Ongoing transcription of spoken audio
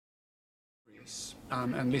progress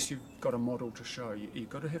unless you've got a model to show. You've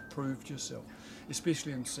got to have proved yourself,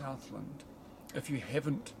 especially in Southland. If you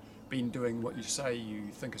haven't been doing what you say you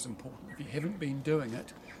think is important, if you haven't been doing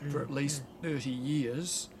it for at least 30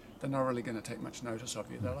 years, they're not really going to take much notice of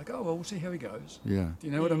you. They're like, oh, well, we'll see how he goes. Yeah. Do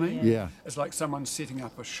you know what I mean? Yeah. It's like someone setting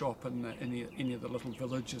up a shop in any of the little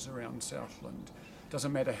villages around Southland.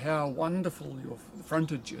 Doesn't matter how wonderful your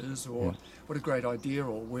frontage is or what a great idea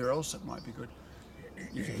or where else it might be good.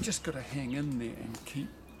 You've just got to hang in there and keep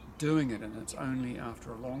doing it, and it's only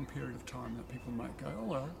after a long period of time that people might go, oh,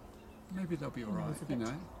 well, maybe they'll be all right, you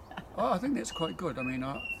know. Oh, I think that's quite good. I mean,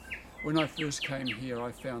 when I first came here,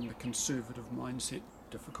 I found the conservative mindset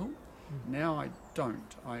difficult. Now I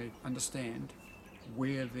don't. I understand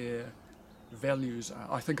where their values are.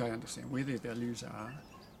 I think I understand where their values are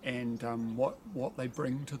and what they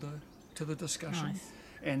bring to the discussion. Nice.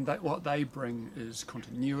 And what they bring is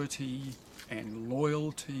continuity and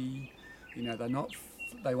loyalty. You know,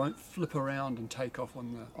 they won't flip around and take off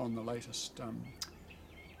on the latest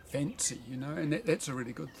fancy, you know, and that's a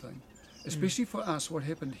really good thing. Especially for us, what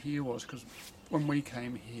happened here was, because when we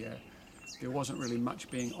came here, there wasn't really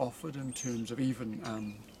much being offered in terms of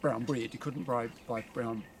even brown bread. You couldn't buy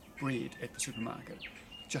brown bread at the supermarket,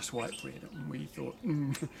 just white bread. And we thought,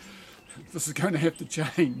 this is going to have to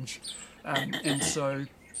change. And so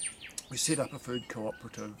we set up a food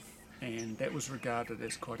cooperative, and that was regarded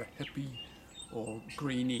as quite a hippie or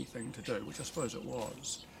greeny thing to do, which I suppose it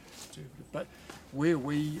was. But where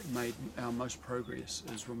we made our most progress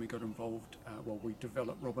is when we got involved,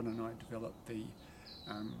 Robin and I developed the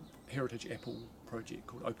heritage apple project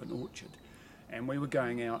called Open Orchard, and we were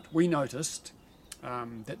going out. We noticed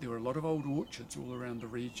that there were a lot of old orchards all around the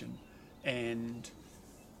region, and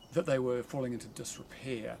that they were falling into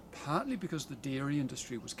disrepair, partly because the dairy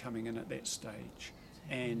industry was coming in at that stage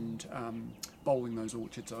and bowling those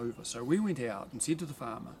orchards over. So we went out and said to the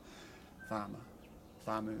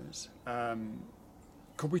farmers,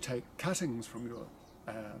 could we take cuttings from your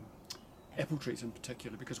apple trees in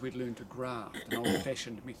particular, because we'd learned to graft, an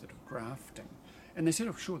old-fashioned method of grafting. And they said,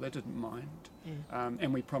 oh, sure, they didn't mind.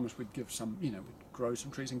 And we promised we'd give some, we'd grow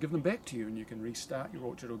some trees and give them back to you, and you can restart your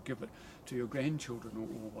orchard or give it to your grandchildren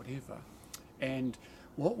or whatever. And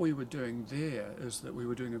what we were doing there is that we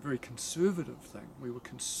were doing a very conservative thing. We were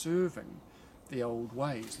conserving the old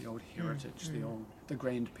ways, the old heritage, the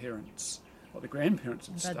grandparents, what the grandparents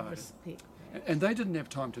had started. And they didn't have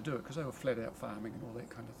time to do it because they were flat out farming and all that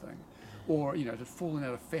kind of thing. Or, it had fallen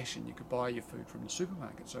out of fashion. You could buy your food from the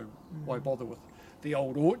supermarket, so why bother with the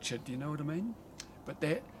old orchard, do you know what I mean? But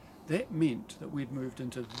that meant that we'd moved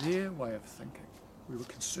into their way of thinking. We were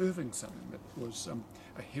conserving something that was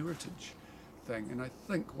a heritage thing. And I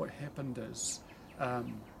think what happened is that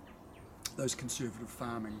conservative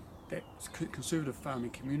farming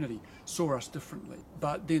community saw us differently.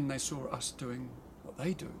 But then they saw us doing what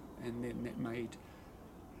they do, and then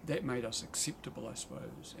that made us acceptable, I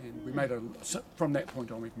suppose. And we made from that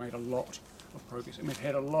point on, we've made a lot of progress, and we've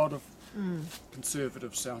had a lot of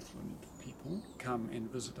conservative Southland people come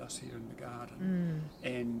and visit us here in the garden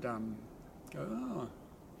and go,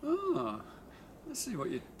 oh, I see what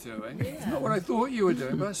you're doing. Yeah. It's not what I thought you were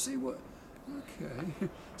doing, but I see what. Okay,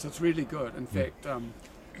 so it's really good. In fact,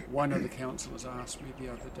 one of the councillors asked me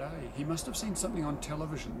the other day, he must have seen something on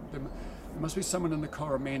television. There must be someone in the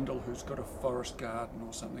Coromandel who's got a forest garden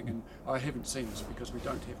or something, and I haven't seen this because we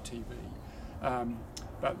don't have TV.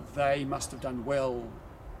 But they must have done well,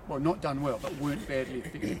 not done well, but weren't badly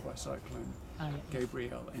affected by Cyclone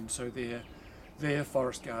Gabrielle, and so their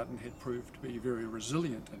forest garden had proved to be very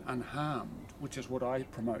resilient and unharmed, which is what I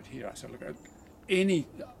promote here. I said, look,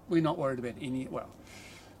 we're not worried about any,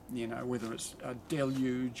 whether it's a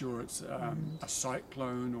deluge or it's a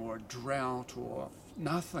cyclone or a drought or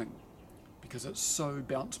nothing, because it's so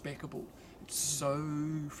bounce backable, it's so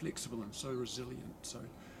flexible and so resilient. So,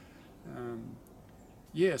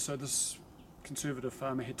 so this conservative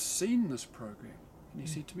farmer had seen this program, and he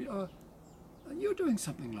said to me, "Oh, you're doing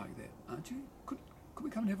something like that, aren't you? Could we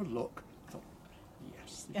come and have a look?" I thought,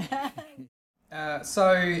 yes.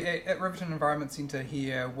 So at Riverton Environment Centre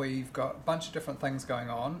here, we've got a bunch of different things going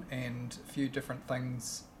on and a few different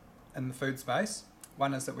things in the food space.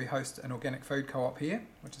 One is that we host an organic food co-op here,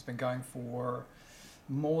 which has been going for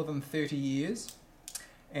more than 30 years.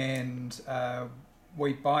 And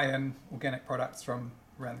we buy in organic products from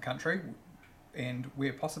around the country, and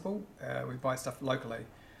where possible, we buy stuff locally.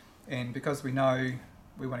 And because we know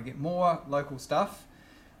we want to get more local stuff,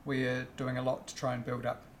 we're doing a lot to try and build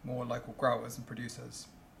up more local growers and producers.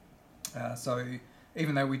 So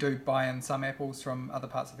even though we do buy in some apples from other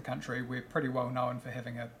parts of the country, we're pretty well known for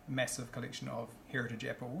having a massive collection of heritage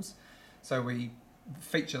apples So we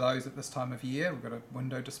feature those at this time of year. We've got a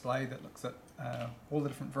window display that looks at all the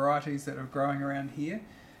different varieties that are growing around here.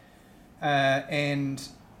 And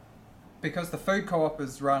because the food co-op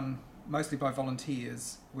is run mostly by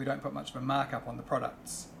volunteers, we don't put much of a markup on the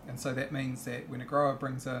products. And so that means that when a grower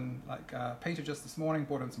brings in, like Peter just this morning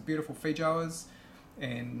brought in some beautiful feijoas,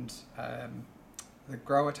 and the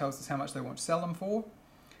grower tells us how much they want to sell them for,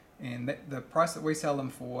 and the price that we sell them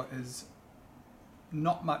for is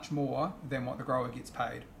not much more than what the grower gets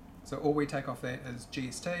paid. So all we take off that is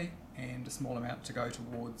GST and a small amount to go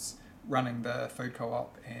towards running the food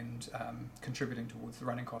co-op and contributing towards the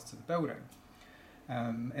running costs of the building.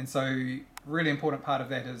 And so really important part of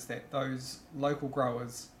that is that those local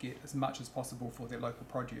growers get as much as possible for their local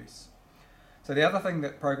produce. So the other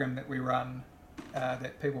program that we run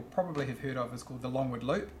that people probably have heard of is called the Longwood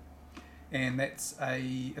Loop, and that's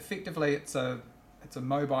effectively it's a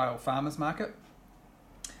mobile farmers market.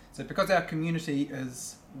 So because our community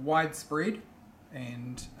is widespread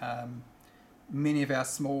and many of our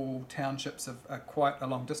small townships are quite a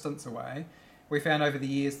long distance away, we found over the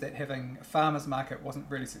years that having a farmers market wasn't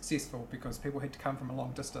really successful because people had to come from a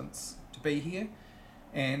long distance to be here,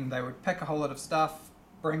 and they would pick a whole lot of stuff,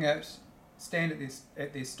 bring it, stand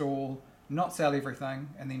at their stall, not sell everything,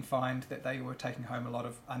 and then find that they were taking home a lot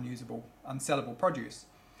of unusable, unsellable produce.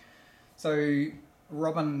 So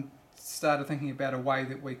Robin started thinking about a way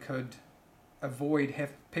that we could avoid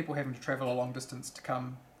people having to travel a long distance to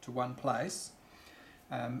come to one place,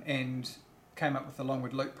 and came up with the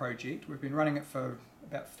Longwood Loop project. We've been running it for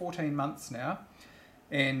about 14 months now,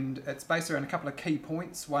 and it's based around a couple of key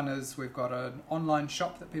points. One is we've got an online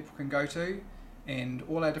shop that people can go to, and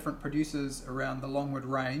all our different producers around the Longwood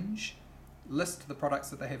range list the products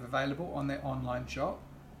that they have available on their online shop.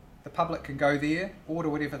 The public can go there, order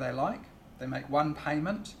whatever they like, they make one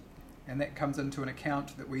payment, and that comes into an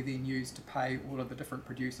account that we then use to pay all of the different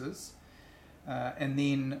producers. And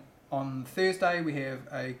then on Thursday we have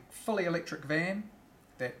a fully electric van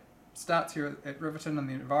that starts here at Riverton in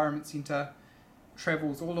the Environment Centre,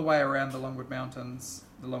 travels all the way around the Longwood Mountains,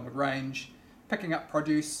 the Longwood Range, picking up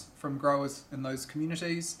produce from growers in those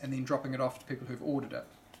communities and then dropping it off to people who've ordered it.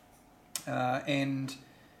 And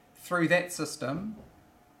through that system,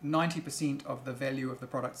 90% of the value of the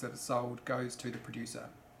products that are sold goes to the producer.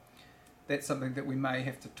 That's something that we may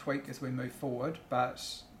have to tweak as we move forward,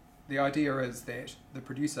 but the idea is that the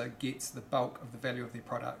producer gets the bulk of the value of their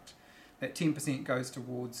product. That 10% goes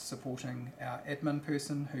towards supporting our admin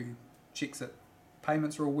person who checks that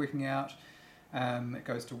payments are all working out. It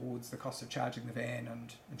goes towards the cost of charging the van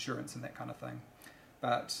and insurance and that kind of thing.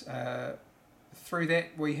 But through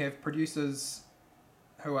that we have producers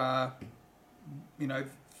who are,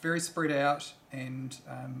 very spread out and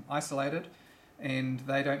isolated, and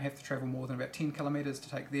they don't have to travel more than about 10 kilometres to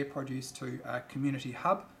take their produce to a community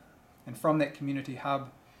hub. And from that community hub,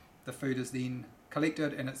 the food is then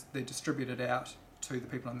collected and they're distributed out to the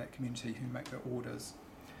people in that community who make the orders.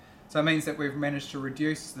 So it means that we've managed to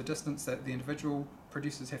reduce the distance that the individual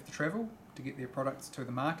producers have to travel to get their products to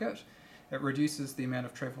the market. It reduces the amount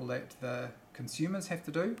of travel that the consumers have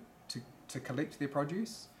to do to collect their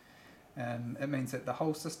produce. It means that the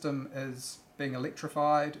whole system is being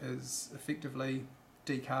electrified, is effectively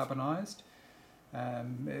decarbonised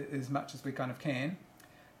as much as we kind of can.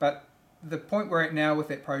 But the point we're at now with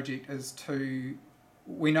that project is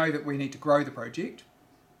we know that we need to grow the project,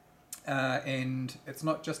 and it's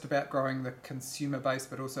not just about growing the consumer base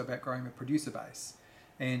but also about growing the producer base.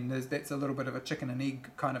 And that's a little bit of a chicken and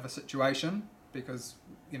egg kind of a situation, because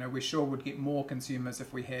we sure would get more consumers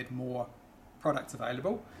if we had more products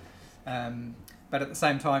available. But at the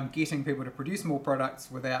same time, getting people to produce more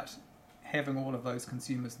products without having all of those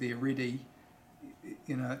consumers there ready,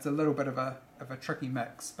 it's a little bit of a tricky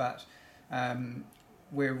mix. But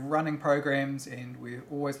we're running programs and we're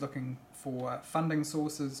always looking for funding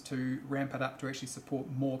sources to ramp it up to actually support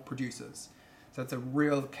more producers. So it's a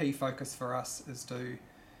real key focus for us, is to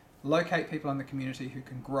locate people in the community who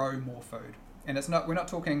can grow more food. And we're not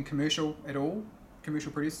talking commercial at all,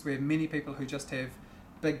 commercial producers. We have many people who just have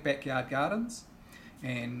big backyard gardens,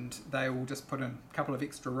 and they will just put in a couple of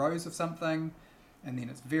extra rows of something, and then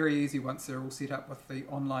it's very easy once they're all set up with the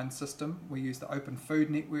online system. We use the Open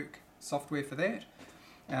Food Network software for that,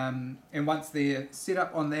 and once they're set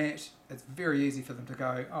up on that, it's very easy for them to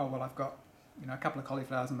go, oh well, I've got a couple of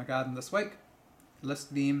cauliflowers in my garden this week,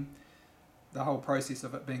 list them. The whole process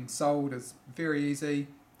of it being sold is very easy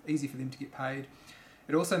for them to get paid.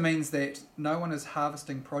 It also means that no one is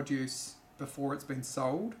harvesting produce before it's been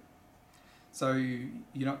sold. So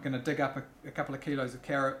you're not going to dig up a couple of kilos of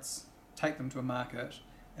carrots, take them to a market,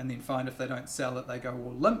 and then find if they don't sell it, they go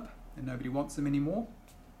all limp, and nobody wants them anymore.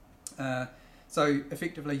 So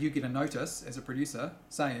effectively you get a notice as a producer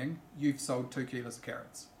saying you've sold 2 kilos of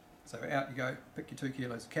carrots. So out you go, pick your 2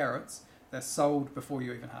 kilos of carrots. They're sold before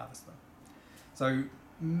you even harvest them. So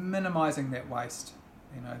minimising that waste.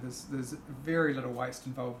 There's very little waste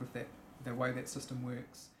involved with that, the way that system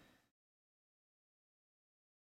works.